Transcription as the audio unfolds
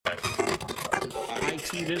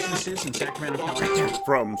IT businesses in Sacramento County.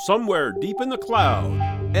 From somewhere deep in the cloud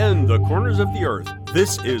and the corners of the earth,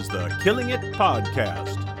 this is the Killing It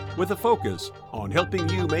Podcast, with a focus on helping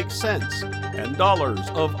you make sense and dollars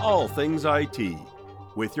of all things IT.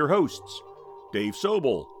 With your hosts, Dave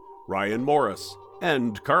Sobel, Ryan Morris,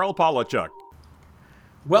 and Carl Polachuk.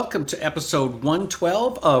 Welcome to episode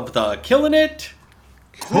 112 of the Killing It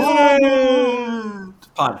Podcast.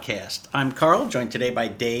 I'm Carl, joined today by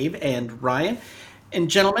Dave and Ryan. And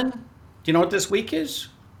gentlemen, do you know what this week is?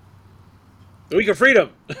 The week of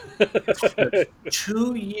freedom. The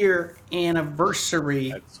 2-year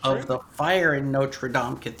anniversary of the fire in Notre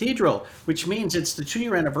Dame Cathedral, which means it's the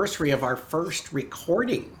 2-year anniversary of our first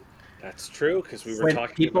recording. That's true, because we were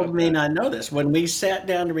talking people about may that. not know this. When we sat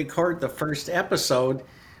down to record the first episode,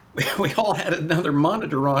 we all had another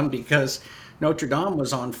monitor on because Notre Dame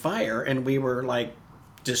was on fire, and we were like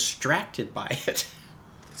distracted by it.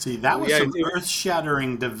 See, that was some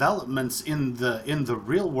earth-shattering developments in the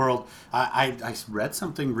real world. I read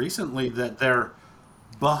something recently that they're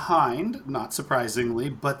behind, not surprisingly,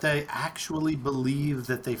 but they actually believe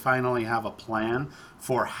that they finally have a plan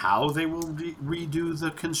for how they will redo the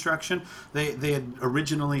construction. They had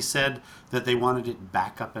originally said that they wanted it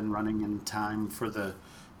back up and running in time for the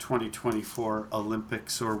 2024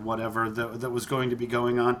 Olympics or whatever that was going to be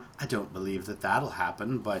going on. I don't believe that that'll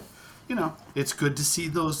happen, but you know, it's good to see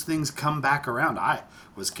those things come back around. I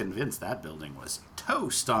was convinced that building was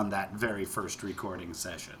toast on that very first recording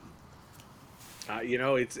session.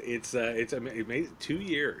 It's amazing. 2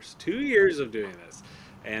 years of doing this,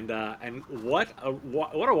 and what a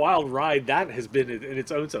wild ride that has been in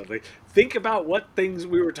its own self. Like, think about what things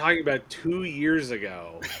we were talking about 2 years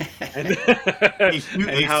ago, and a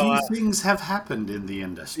few things have happened in the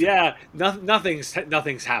industry. Yeah, nothing's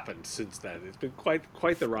happened since then. It's been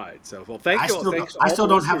quite the ride. So, well, thank you. I still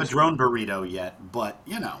don't have a drone burrito yet, but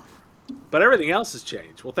you know. But everything else has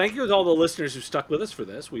changed. Well, thank you to all the listeners who stuck with us for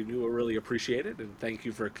this. We do really appreciate it, and thank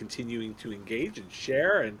you for continuing to engage and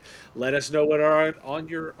share and let us know what are on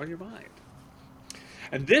your mind.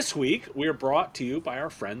 And this week, we are brought to you by our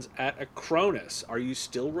friends at Acronis. Are you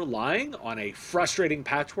still relying on a frustrating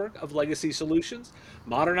patchwork of legacy solutions?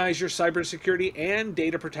 Modernize your cybersecurity and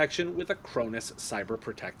data protection with Acronis Cyber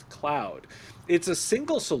Protect Cloud. It's a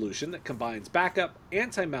single solution that combines backup,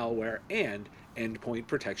 anti-malware, and endpoint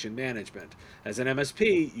protection management. As an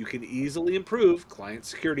MSP, you can easily improve client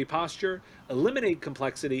security posture, eliminate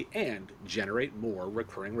complexity, and generate more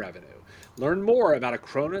recurring revenue. Learn more about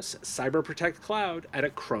Acronis Cyber Protect Cloud at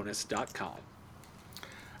acronis.com.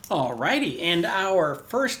 Alrighty, and our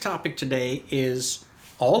first topic today is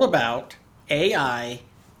all about AI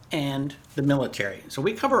and the military. So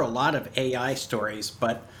we cover a lot of AI stories,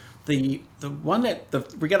 but the one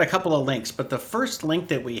we got a couple of links, but the first link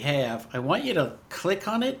that we have, I want you to click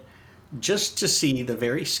on it just to see the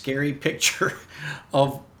very scary picture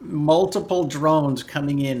of multiple drones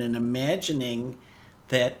coming in and imagining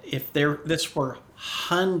that if this were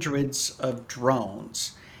hundreds of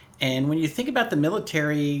drones. And when you think about the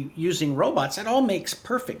military using robots, it all makes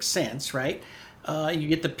perfect sense, right? You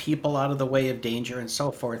get the people out of the way of danger and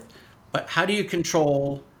so forth. But how do you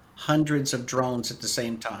control hundreds of drones at the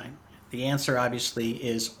same time? The answer, obviously,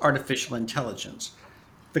 is artificial intelligence.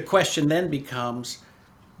 The question then becomes,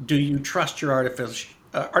 do you trust your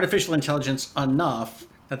artificial intelligence enough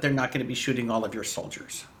that they're not going to be shooting all of your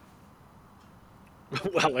soldiers?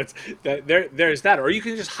 Well, there's that. Or you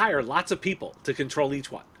can just hire lots of people to control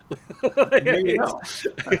each one. There you go.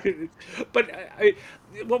 But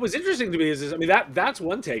what was interesting to me is that's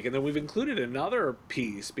one take, and then we've included another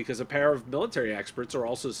piece because a pair of military experts are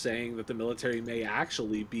also saying that the military may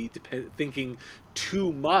actually be thinking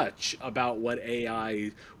too much about what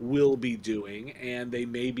AI will be doing, and they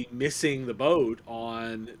may be missing the boat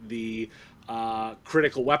on the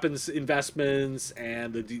critical weapons investments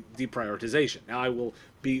and the deprioritization. Now, I will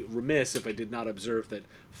be remiss if I did not observe that.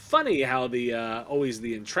 Funny how always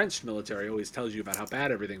the entrenched military always tells you about how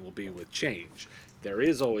bad everything will be with change. There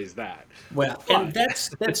is always that. Well, and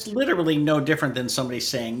that's literally no different than somebody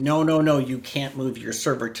saying, no, you can't move your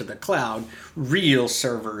server to the cloud. Real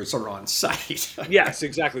servers are on site. Yes,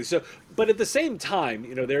 exactly. So, but at the same time,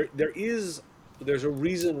 there's a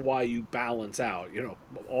reason why you balance out,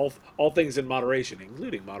 all things in moderation,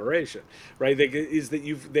 including moderation, right?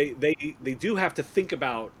 They do have to think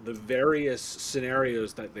about the various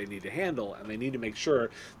scenarios that they need to handle, and they need to make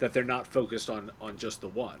sure that they're not focused on just the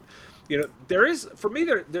one. There's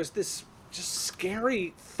this just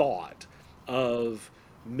scary thought of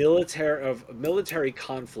military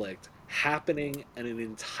conflict happening in an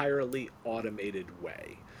entirely automated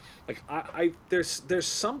way. Like there's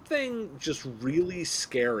something just really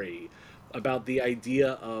scary about the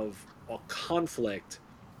idea of a conflict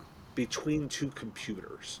between two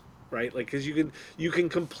computers, right? Like, because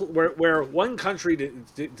where one country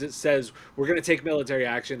says we're going to take military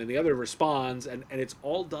action and the other responds, and it's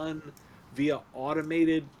all done via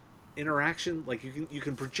automated interaction. Like, you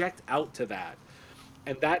can project out to that,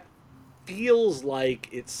 and that feels like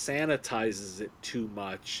it sanitizes it too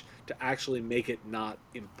much to actually make it not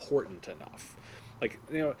important enough. Like,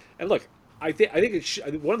 and look, I think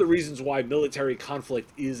one of the reasons why military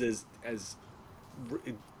conflict is as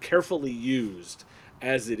carefully used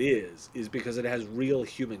as it is because it has real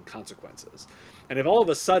human consequences. And if all of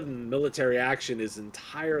a sudden military action is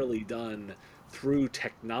entirely done through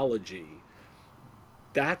technology,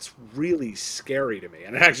 that's really scary to me.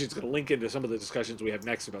 And actually, it's going to link into some of the discussions we have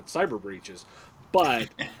next about cyber breaches. But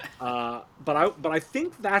I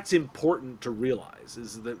think that's important to realize,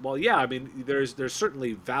 is that, well, yeah, I mean, there's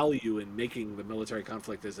certainly value in making the military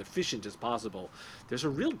conflict as efficient as possible. There's a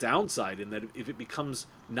real downside in that if it becomes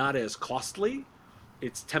not as costly,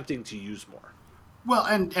 it's tempting to use more. Well,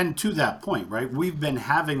 and to that point, right, we've been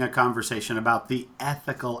having a conversation about the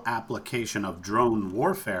ethical application of drone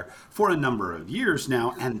warfare for a number of years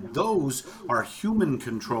now, and those are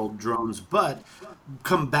human-controlled drones, but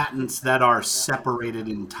combatants that are separated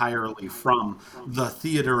entirely from the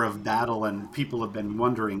theater of battle, and people have been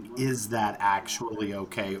wondering, is that actually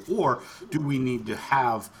okay, or do we need to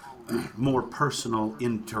have more personal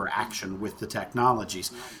interaction with the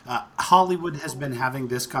technologies? Hollywood has been having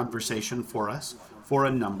this conversation for us for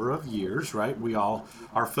a number of years, right? We all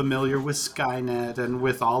are familiar with Skynet and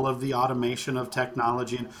with all of the automation of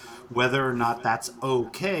technology and whether or not that's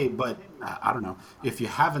okay. But I don't know. If you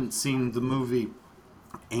haven't seen the movie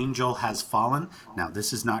Angel Has Fallen. Now,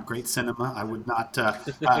 this is not great cinema. I would not,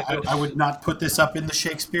 I would not put this up in the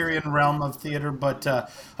Shakespearean realm of theater. But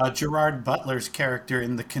Gerard Butler's character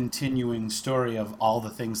in the continuing story of All the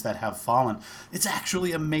Things That Have Fallen, it's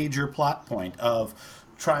actually a major plot point of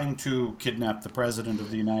trying to kidnap the president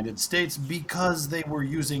of the United States because they were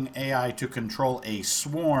using AI to control a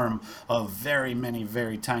swarm of very many,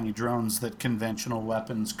 very tiny drones that conventional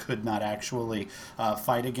weapons could not actually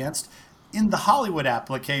fight against. In the Hollywood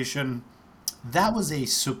application, that was a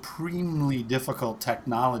supremely difficult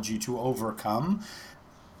technology to overcome.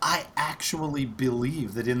 I actually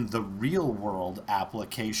believe that in the real world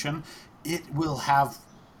application, it will have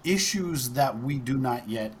issues that we do not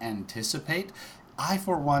yet anticipate. I,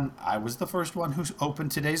 for one, I was the first one who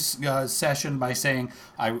opened today's session by saying,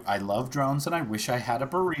 I love drones and I wish I had a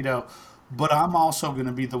burrito, but I'm also going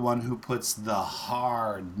to be the one who puts the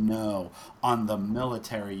hard no on the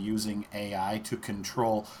military using AI to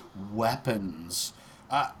control weapons.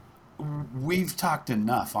 We've talked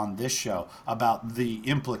enough on this show about the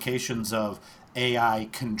implications of AI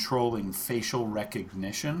controlling facial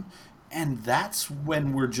recognition, and that's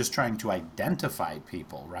when we're just trying to identify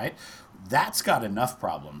people, right? That's got enough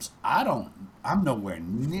problems. I'm nowhere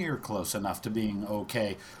near close enough to being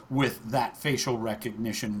okay with that facial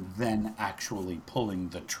recognition then actually pulling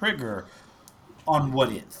the trigger on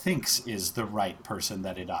what it thinks is the right person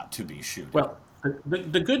that it ought to be shooting. Well,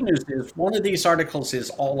 the good news is one of these articles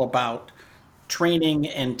is all about training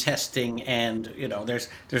and testing, and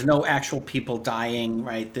there's no actual people dying,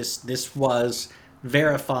 right? This was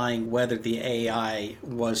verifying whether the AI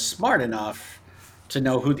was smart enough to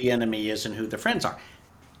know who the enemy is and who the friends are,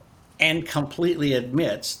 and completely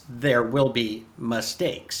admits there will be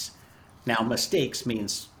mistakes. Now, mistakes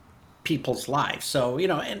means people's lives. So,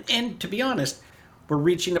 and to be honest, we're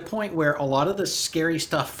reaching a point where a lot of the scary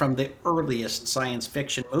stuff from the earliest science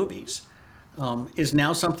fiction movies is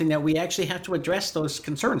now something that we actually have to address those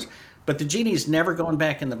concerns. But the genie's never going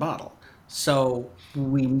back in the bottle. So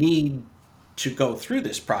we need to go through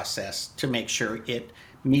this process to make sure it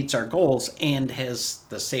meets our goals and has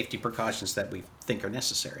the safety precautions that we think are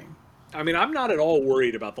necessary. I mean, I'm not at all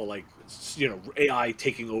worried about the AI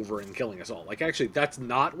taking over and killing us all. Like, actually, that's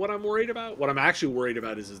not what I'm worried about. What I'm actually worried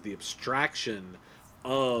about is the abstraction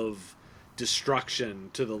of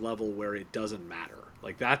destruction to the level where it doesn't matter.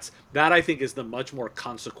 Like, that I think is the much more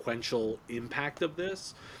consequential impact of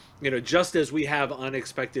this. Just as we have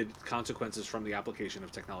unexpected consequences from the application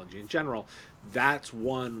of technology in general, that's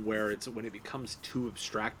one where when it becomes too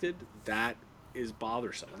abstracted, that is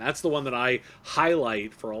bothersome. And that's the one that I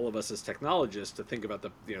highlight for all of us as technologists to think about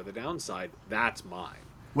the downside. That's mine.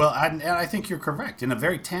 Well, and I think you're correct in a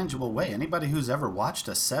very tangible way. Anybody who's ever watched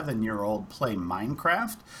a 7-year-old play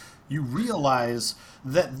Minecraft, you realize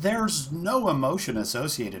that there's no emotion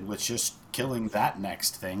associated with just killing that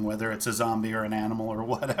next thing, whether it's a zombie or an animal or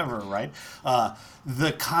whatever, right?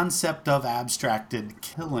 The concept of abstracted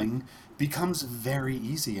killing becomes very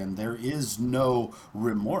easy, and there is no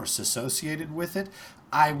remorse associated with it.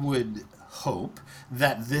 I would hope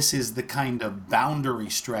that this is the kind of boundary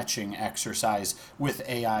stretching exercise with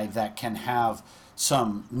AI that can have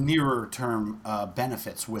some nearer term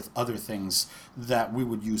benefits with other things that we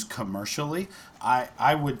would use commercially.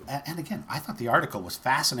 I would, and again, I thought the article was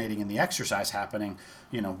fascinating, and the exercise happening,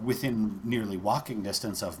 within nearly walking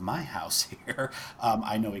distance of my house here.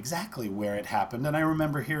 I know exactly where it happened, and I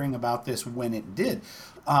remember hearing about this when it did.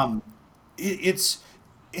 It's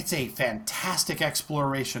a fantastic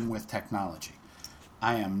exploration with technology.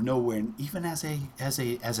 I am nowhere, even as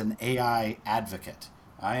an AI advocate,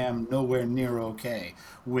 I am nowhere near okay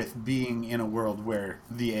with being in a world where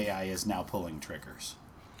the AI is now pulling triggers.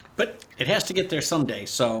 But it has to get there someday.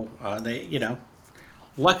 So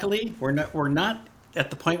luckily we're not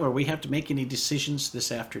at the point where we have to make any decisions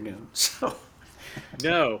this afternoon. So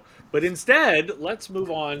No, but instead, let's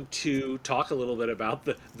move on to talk a little bit about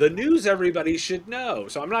the news everybody should know.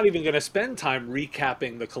 So I'm not even going to spend time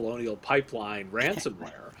recapping the Colonial pipeline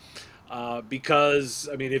ransomware, because,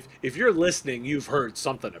 I mean, if you're listening, you've heard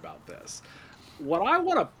something about this. What I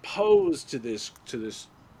want to pose to this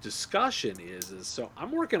discussion is so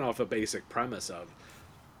I'm working off a basic premise of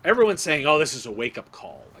everyone's saying, oh, this is a wake-up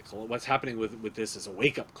call. Like, what's happening with this is a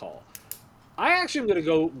wake-up call. I actually am going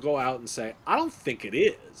to go out and say, I don't think it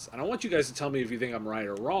is. I don't want you guys to tell me if you think I'm right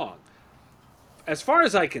or wrong. As far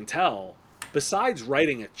as I can tell, besides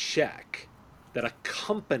writing a check that a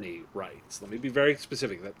company writes, let me be very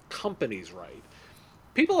specific, that companies write,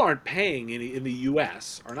 people aren't paying any, in the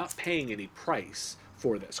U.S., are not paying any price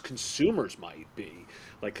for this. Consumers might be.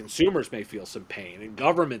 Like, consumers may feel some pain, and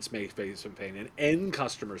governments may face some pain, and end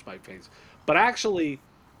customers might face. But actually,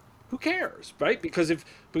 who cares, right? Because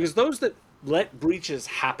those that let breaches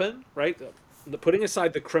happen, right? Putting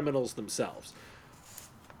aside the criminals themselves,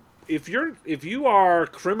 if you are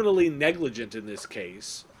criminally negligent in this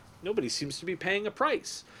case, nobody seems to be paying a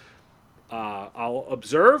price. I'll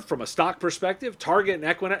observe from a stock perspective, Target and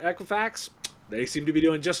Equifax, they seem to be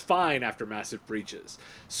doing just fine after massive breaches.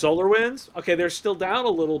 SolarWinds, okay, they're still down a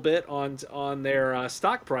little bit on their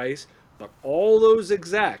stock price, but all those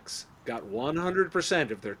execs got 100%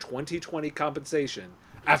 of their 2020 compensation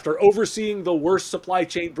after overseeing the worst supply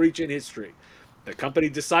chain breach in history. The company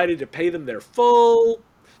decided to pay them their full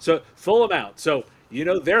amount. So,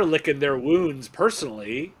 they're licking their wounds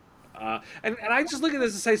personally. And I just look at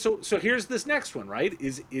this and say, so here's this next one, right?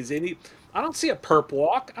 I don't see a perp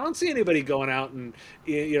walk. I don't see anybody going out and,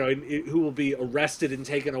 who will be arrested and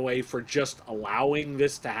taken away for just allowing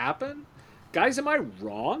this to happen. Guys, am I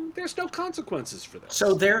wrong? There's no consequences for this.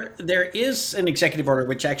 So there is an executive order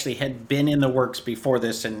which actually had been in the works before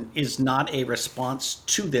this and is not a response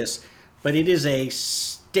to this, but it is a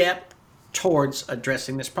step towards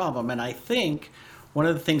addressing this problem. And I think one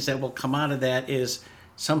of the things that will come out of that is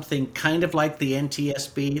something kind of like the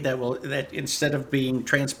NTSB that instead of being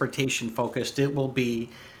transportation focused, it will be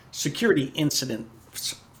security incident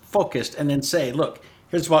focused, and then say, look,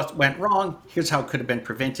 here's what went wrong. Here's how it could have been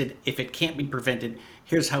prevented. If it can't be prevented,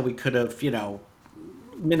 here's how we could have,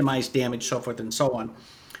 minimized damage, so forth and so on.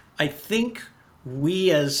 I think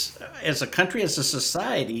we as a country, as a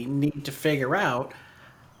society, need to figure out,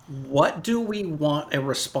 what do we want a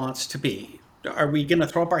response to be? Are we going to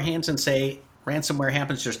throw up our hands and say, ransomware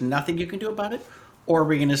happens, there's nothing you can do about it? Or are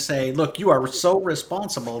we going to say, look, you are so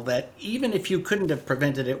responsible that even if you couldn't have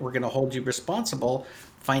prevented it, we're going to hold you responsible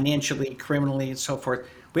financially, criminally, and so forth.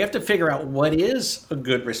 We have to figure out what is a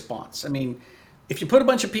good response. I mean, if you put a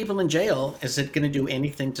bunch of people in jail, is it going to do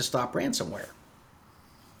anything to stop ransomware?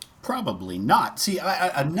 Probably not. See,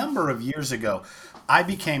 a number of years ago, I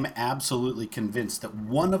became absolutely convinced that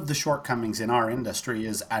one of the shortcomings in our industry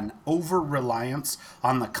is an over-reliance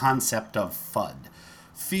on the concept of FUD.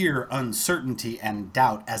 Fear, uncertainty, and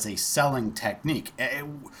doubt as a selling technique.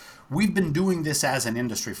 We've been doing this as an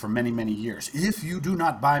industry for many, many years. If you do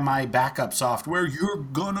not buy my backup software, you're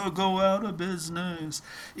gonna go out of business.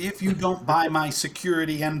 If you don't buy my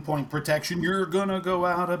security endpoint protection, you're gonna go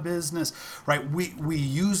out of business. Right? We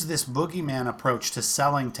use this boogeyman approach to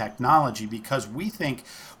selling technology because we think,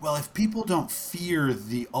 well, if people don't fear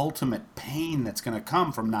the ultimate pain that's gonna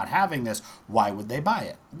come from not having this, why would they buy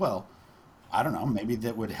it? Well, I don't know, maybe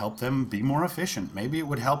that would help them be more efficient. Maybe it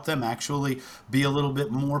would help them actually be a little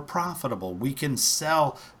bit more profitable. We can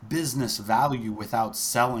sell business value without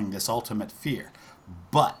selling this ultimate fear.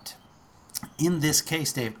 But in this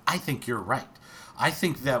case, Dave, I think you're right. I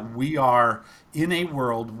think that we are in a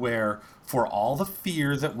world where, for all the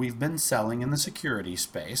fear that we've been selling in the security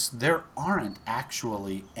space, there aren't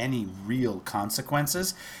actually any real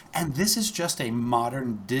consequences. And this is just a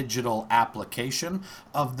modern digital application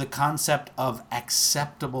of the concept of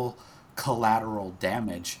acceptable collateral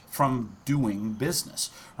damage from doing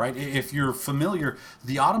business, right? If you're familiar,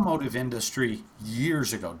 the automotive industry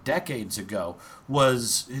years ago, decades ago,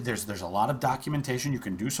 was there's a lot of documentation. You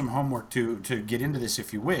can do some homework to get into this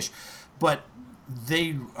if you wish, but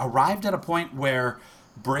they arrived at a point where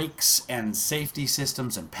brakes and safety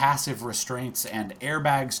systems and passive restraints and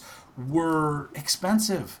airbags were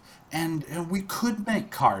expensive. And we could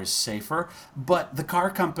make cars safer, but the car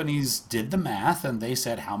companies did the math and they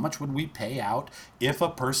said, how much would we pay out if a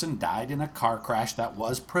person died in a car crash that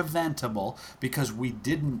was preventable because we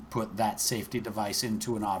didn't put that safety device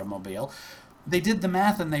into an automobile? They did the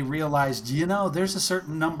math and they realized, there's a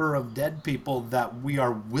certain number of dead people that we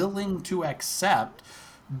are willing to accept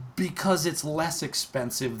because it's less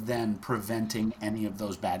expensive than preventing any of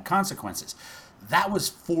those bad consequences. That was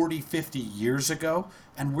 40, 50 years ago,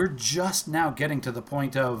 and we're just now getting to the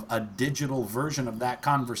point of a digital version of that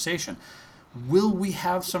conversation. Will we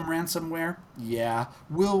have some ransomware? Yeah.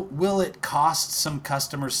 Will it cost some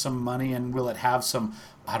customers some money, and will it have some,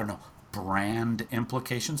 brand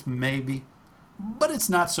implications? Maybe. But it's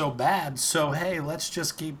not so bad. So, hey, let's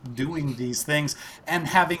just keep doing these things and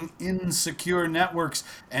having insecure networks,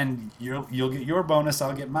 and you'll get your bonus,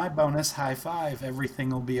 I'll get my bonus, high five, everything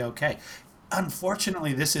will be okay.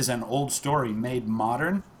 Unfortunately, this is an old story made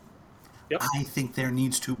modern. Yep. I think there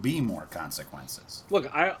needs to be more consequences.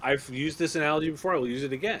 Look, I've used this analogy before. I will use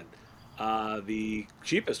it again. The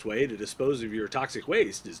cheapest way to dispose of your toxic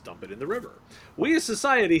waste is dump it in the river. We as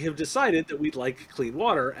society have decided that we'd like clean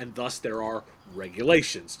water, and thus there are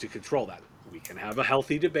regulations to control that. We can have a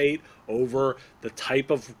healthy debate over the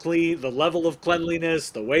type of the level of cleanliness,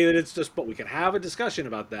 the way that it's but we can have a discussion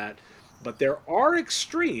about that. But there are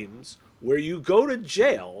extremes where you go to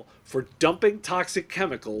jail for dumping toxic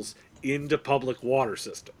chemicals into public water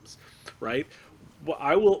systems, right?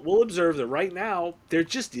 Well, we'll observe that right now there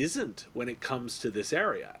just isn't when it comes to this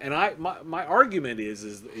area. And my argument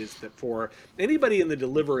is that for anybody in the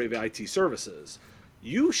delivery of IT services,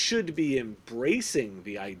 you should be embracing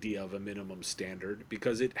the idea of a minimum standard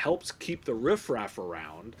because it helps keep the riffraff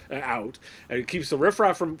out, and it keeps the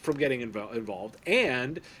riffraff from getting involved,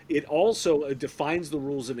 and it also defines the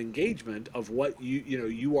rules of engagement of what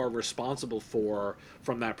you are responsible for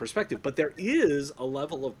from that perspective. But there is a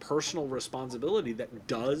level of personal responsibility that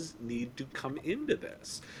does need to come into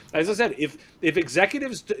this. As I said, if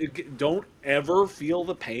executives don't ever feel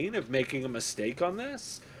the pain of making a mistake on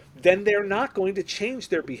this, then they're not going to change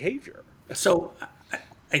their behavior. So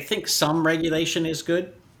I think some regulation is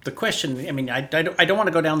good. The question, I don't want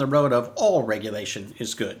to go down the road of all regulation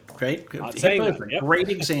is good, right? HIPAA is a great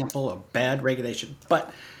example of bad regulation.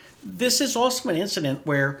 But this is also an incident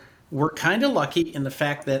where we're kind of lucky in the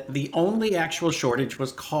fact that the only actual shortage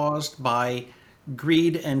was caused by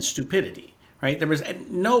greed and stupidity, right? There was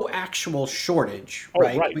no actual shortage,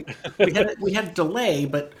 right? Right. We had delay,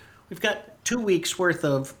 but we've got 2 weeks worth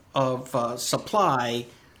of supply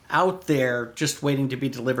out there just waiting to be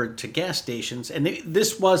delivered to gas stations. And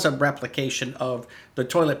this was a replication of the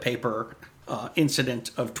toilet paper incident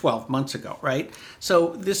of 12 months ago, right?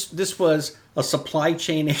 So this was a supply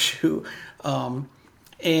chain issue.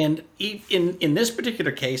 And in this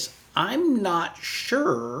particular case, I'm not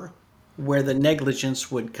sure where the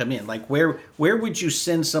negligence would come in. Like where would you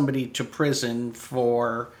send somebody to prison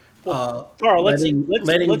for Carl, let's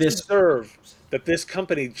observe that this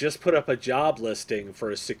company just put up a job listing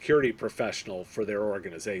for a security professional for their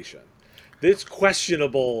organization. It's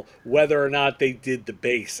questionable whether or not they did the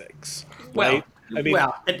basics, right?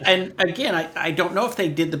 And again, I don't know if they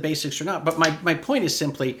did the basics or not, but my point is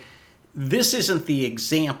simply, this isn't the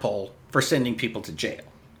example for sending people to jail.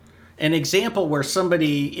 An example where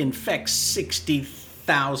somebody infects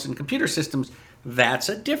 60,000 computer systems, that's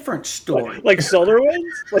a different story. Like SolarWinds?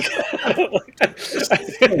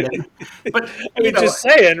 But just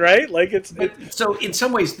saying, right? So in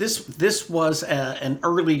some ways, this was an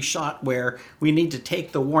early shot where we need to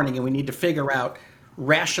take the warning and we need to figure out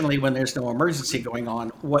rationally, when there's no emergency going on,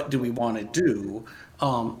 what do we want to do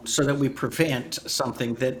so that we prevent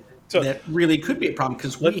something that really could be a problem,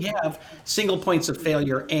 because we have single points of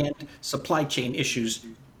failure and supply chain issues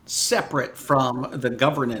separate from the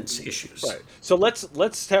governance issues. Right. So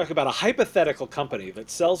let's talk about a hypothetical company that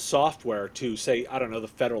sells software to, say, I don't know, the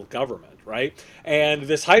federal government, right? And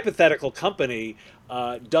this hypothetical company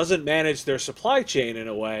doesn't manage their supply chain in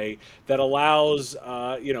a way that allows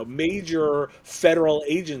major federal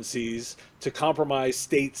agencies to compromise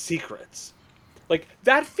state secrets. Like,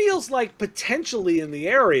 that feels like potentially in the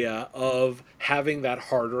area of having that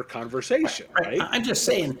harder conversation, right? I'm just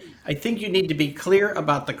saying, I think you need to be clear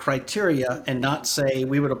about the criteria and not say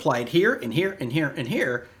we would apply it here and here and here and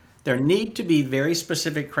here. There need to be very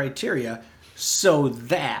specific criteria so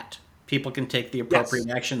that people can take the appropriate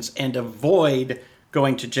actions and avoid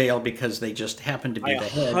going to jail because they just happen to be the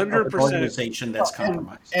head of an organization that's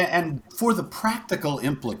compromised. And for the practical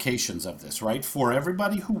implications of this, right? For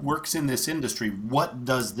everybody who works in this industry, what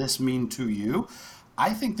does this mean to you?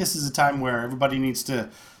 I think this is a time where everybody needs to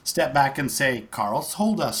step back and say, Carl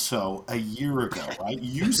told us so a year ago, right?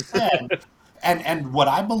 You said, and what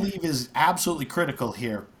I believe is absolutely critical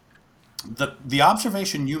here, the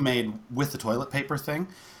observation you made with the toilet paper thing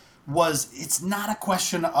was, it's not a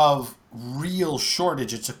question of real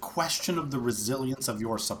shortage, it's a question of the resilience of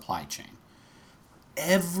your supply chain.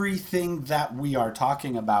 Everything that we are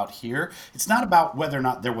talking about here, it's not about whether or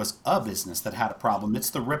not there was a business that had a problem,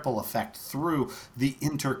 it's the ripple effect through the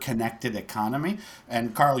interconnected economy.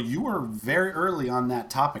 And Carl, you were very early on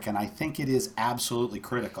that topic, and I think it is absolutely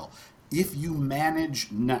critical. If you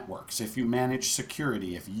manage networks, if you manage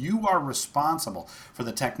security, if you are responsible for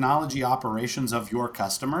the technology operations of your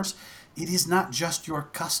customers, it is not just your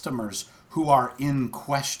customers who are in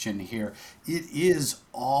question here. It is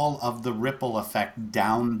all of the ripple effect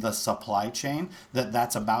down the supply chain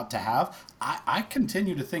that's about to have. I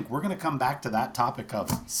continue to think we're going to come back to that topic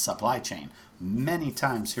of supply chain many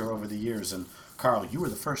times here over the years. And Carl, you were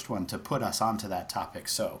the first one to put us onto that topic.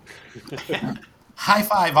 So high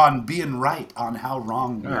five on being right on how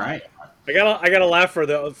wrong we are. All right. I gotta laugh for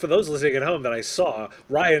those listening at home that I saw.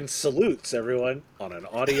 Ryan salutes everyone on an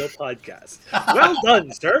audio podcast. Well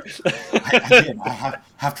done, sir. I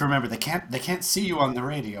have to remember they can't see you on the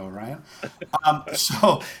radio, Ryan.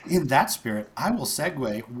 So in that spirit, I will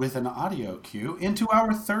segue with an audio cue into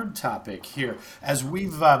our third topic here. As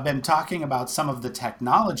we've been talking about some of the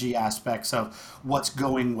technology aspects of what's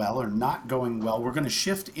going well or not going well, we're going to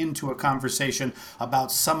shift into a conversation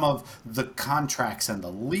about some of the contracts and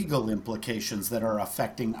the legal implications that are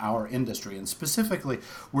affecting our industry. And specifically,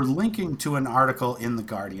 we're linking to an article in The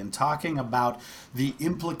Guardian talking about the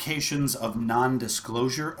implications of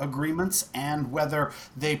non-disclosure agreements and whether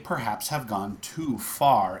they perhaps have gone too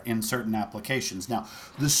far in certain applications. Now,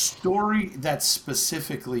 the story that's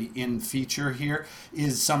specifically in feature here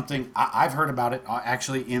is something I've heard about it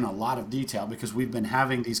actually in a lot of detail because we've been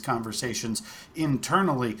having these conversations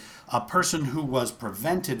internally. A person who was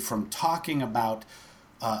prevented from talking about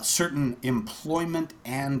certain employment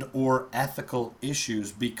and or ethical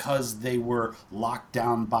issues because they were locked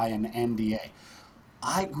down by an NDA.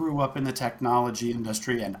 I grew up in the technology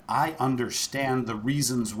industry and I understand the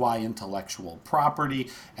reasons why intellectual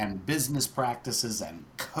property and business practices and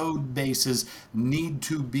code bases need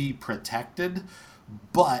to be protected,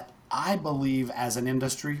 but I believe as an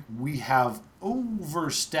industry we have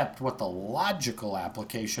overstepped what the logical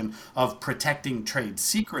application of protecting trade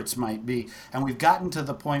secrets might be, and we've gotten to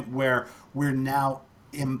the point where we're now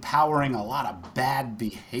empowering a lot of bad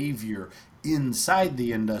behavior inside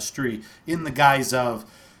the industry in the guise of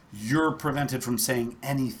you're prevented from saying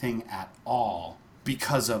anything at all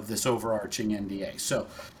because of this overarching NDA. So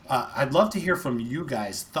I'd love to hear from you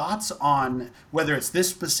guys thoughts on whether it's this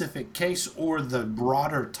specific case or the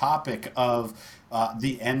broader topic of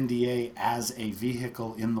the NDA as a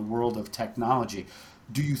vehicle in the world of technology.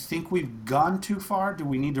 Do you think we've gone too far? Do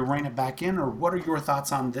we need to rein it back in? Or what are your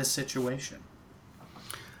thoughts on this situation?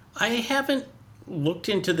 I haven't looked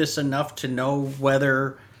into this enough to know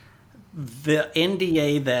whether the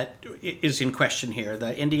NDA that is in question here,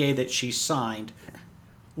 the NDA that she signed,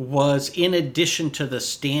 was in addition to the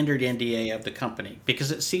standard NDA of the company.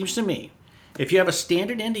 Because it seems to me, if you have a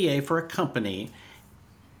standard NDA for a company,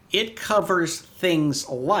 it covers things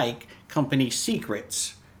like company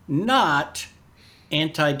secrets, not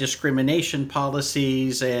anti-discrimination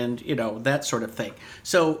policies and, that sort of thing.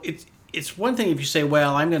 So it's one thing if you say,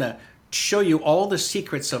 well, I'm going to show you all the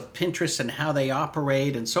secrets of Pinterest and how they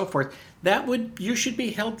operate and so forth. You should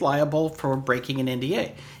be held liable for breaking an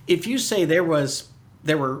NDA. If you say there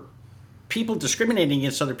were people discriminating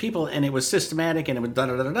against other people and it was systematic and it was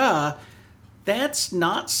da-da-da-da-da, that's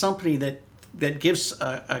not something that gives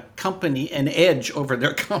a company an edge over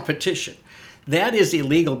their competition. That is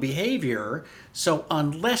illegal behavior. So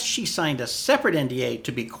unless she signed a separate NDA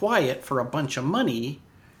to be quiet for a bunch of money,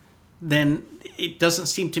 then it doesn't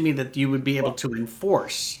seem to me that you would be able to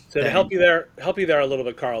enforce. So to help you there a little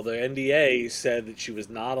bit, Carl, the NDA said that she was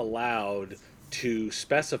not allowed to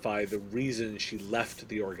specify the reason she left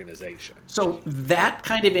the organization. So that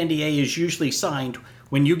kind of NDA is usually signed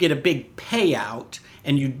when you get a big payout,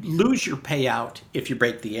 and you lose your payout if you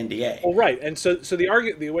break the NDA. Well, right, and so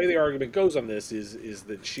the way the argument goes on this is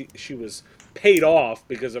that she was paid off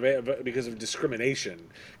because of discrimination,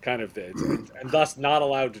 kind of thing, and thus not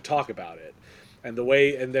allowed to talk about it. And the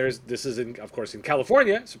way, and this is of course in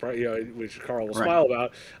California, which Carl will smile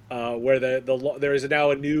about, where there is now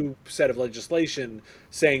a new set of legislation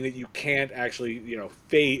saying that you can't actually,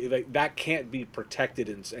 that can't be protected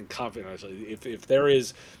and confidentially. If there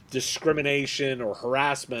is discrimination or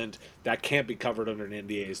harassment, that can't be covered under an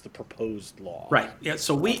NDA. Is the proposed law. Right. Yeah.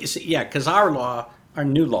 So because our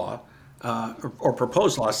new law, or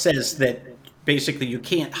proposed law says that basically you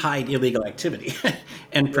can't hide illegal activity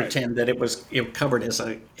and pretend that it was covered as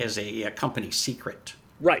a company secret.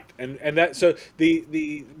 Right, and that, so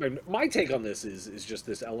my take on this is just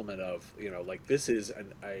this element of, this is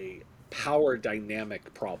a power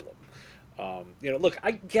dynamic problem. Look,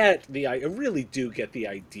 I really do get the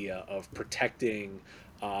idea of protecting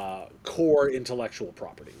core intellectual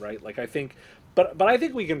property, right? Like, I think, but I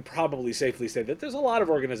think we can probably safely say that there's a lot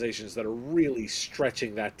of organizations that are really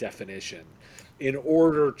stretching that definition in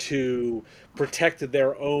order to protect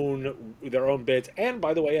their own bits, and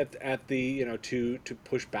by the way, at the to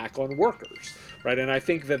push back on workers, right? And I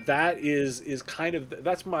think that is kind of,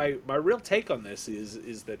 that's my real take on this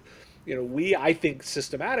is that I think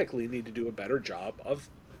systematically need to do a better job of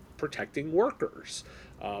protecting workers.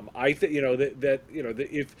 I think that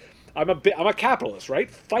if I'm a capitalist, right?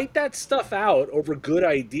 Fight that stuff out over good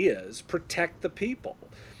ideas. Protect the people.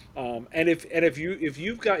 And if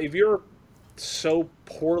you're so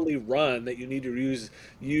poorly run that you need to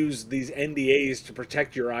use these NDAs to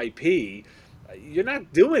protect your IP, you're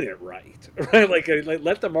not doing it right, right? Like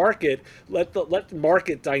let the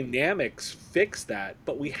market dynamics fix that,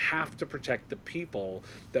 but we have to protect the people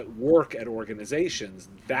that work at organizations.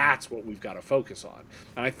 That's what we've got to focus on,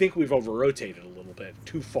 and I think we've over-rotated a little bit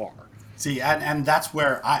too far. See, and that's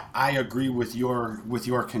where I agree with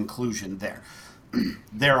your conclusion there.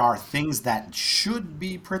 There are things that should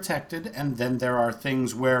be protected, and then there are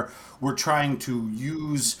things where we're trying to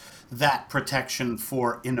use that protection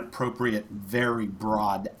for inappropriate, very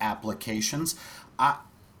broad applications.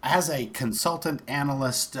 As a consultant,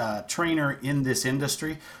 analyst, trainer in this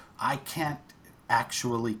industry, I can't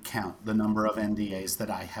actually count the number of NDAs that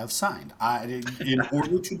I have signed. In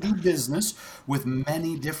order to do business with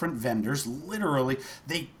many different vendors, literally,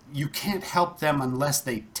 you can't help them unless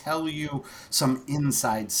they tell you some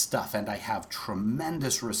inside stuff. And I have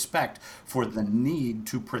tremendous respect for the need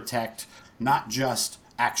to protect not just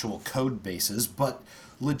actual code bases, but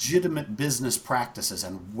legitimate business practices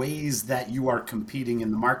and ways that you are competing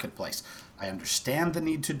in the marketplace. I understand the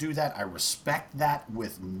need to do that. I respect that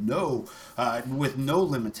with no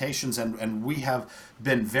limitations, and we have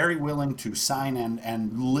been very willing to sign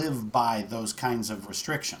and live by those kinds of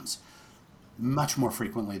restrictions much more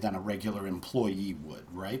frequently than a regular employee would,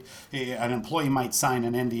 right? An employee might sign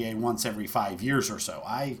an NDA once every 5 years or so.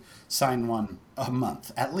 I sign one a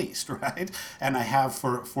month at least, right? And I have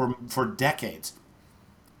for decades.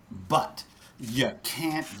 But you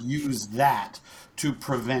can't use that to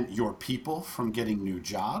prevent your people from getting new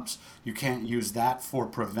jobs. You can't use that for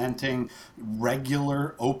preventing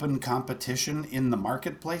regular open competition in the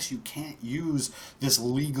marketplace. You can't use this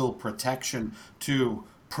legal protection to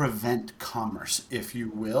prevent commerce, if you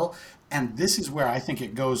will. And this is where I think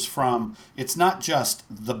it goes from, it's not just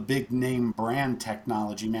the big name brand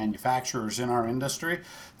technology manufacturers in our industry.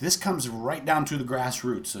 This comes right down to the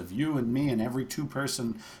grassroots of you and me and every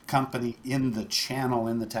two-person company in the channel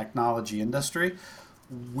in the technology industry.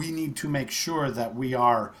 We need to make sure that we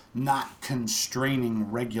are not constraining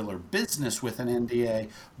regular business with an NDA,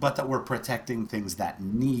 but that we're protecting things that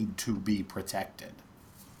need to be protected.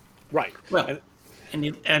 Right. Well,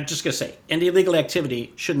 and I'm just going to say, and illegal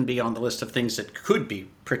activity shouldn't be on the list of things that could be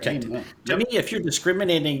protected. Amen. To me, if you're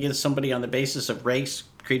discriminating against somebody on the basis of race,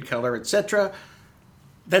 creed, color, etc.,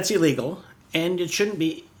 that's illegal, and it shouldn't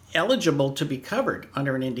be eligible to be covered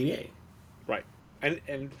under an NDA. Right. And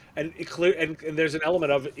there's an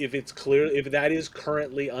element of, if that is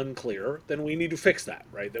currently unclear, then we need to fix that,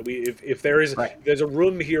 right? That if there is right. There's a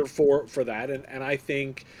room here for that, and I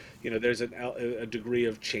think there's a degree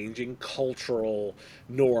of changing cultural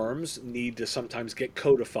norms need to sometimes get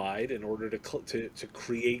codified in order to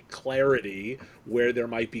create clarity where there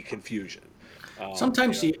might be confusion.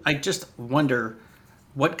 Sometimes I just wonder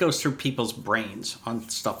what goes through people's brains on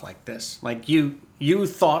stuff like this. Like you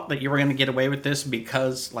thought that you were going to get away with this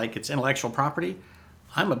because like it's intellectual property.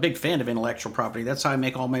 I'm a big fan of intellectual property. That's how I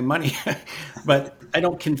make all my money. But I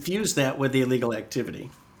don't confuse that with the illegal activity.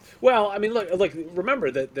 Well, I mean, look.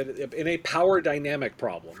 Remember that in a power dynamic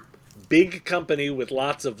problem, big company with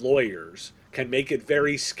lots of lawyers can make it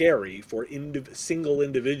very scary for single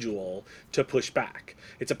individual to push back.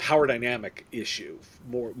 It's a power dynamic issue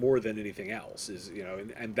more than anything else.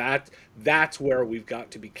 And that's where we've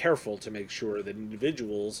got to be careful to make sure that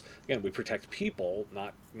individuals, again, we protect people,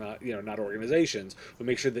 not organizations. We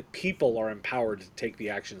make sure that people are empowered to take the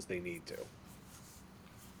actions they need to.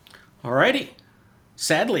 All righty.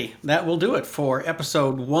 Sadly, that will do it for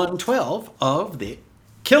episode 112 of the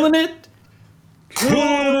Killing It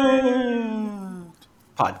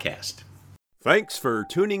podcast. Thanks for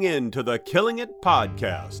tuning in to the Killing It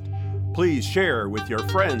podcast. Please share with your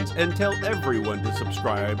friends and tell everyone to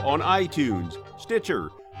subscribe on iTunes, Stitcher,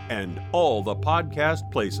 and all the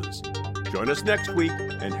podcast places. Join us next week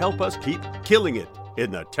and help us keep killing it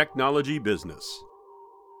in the technology business.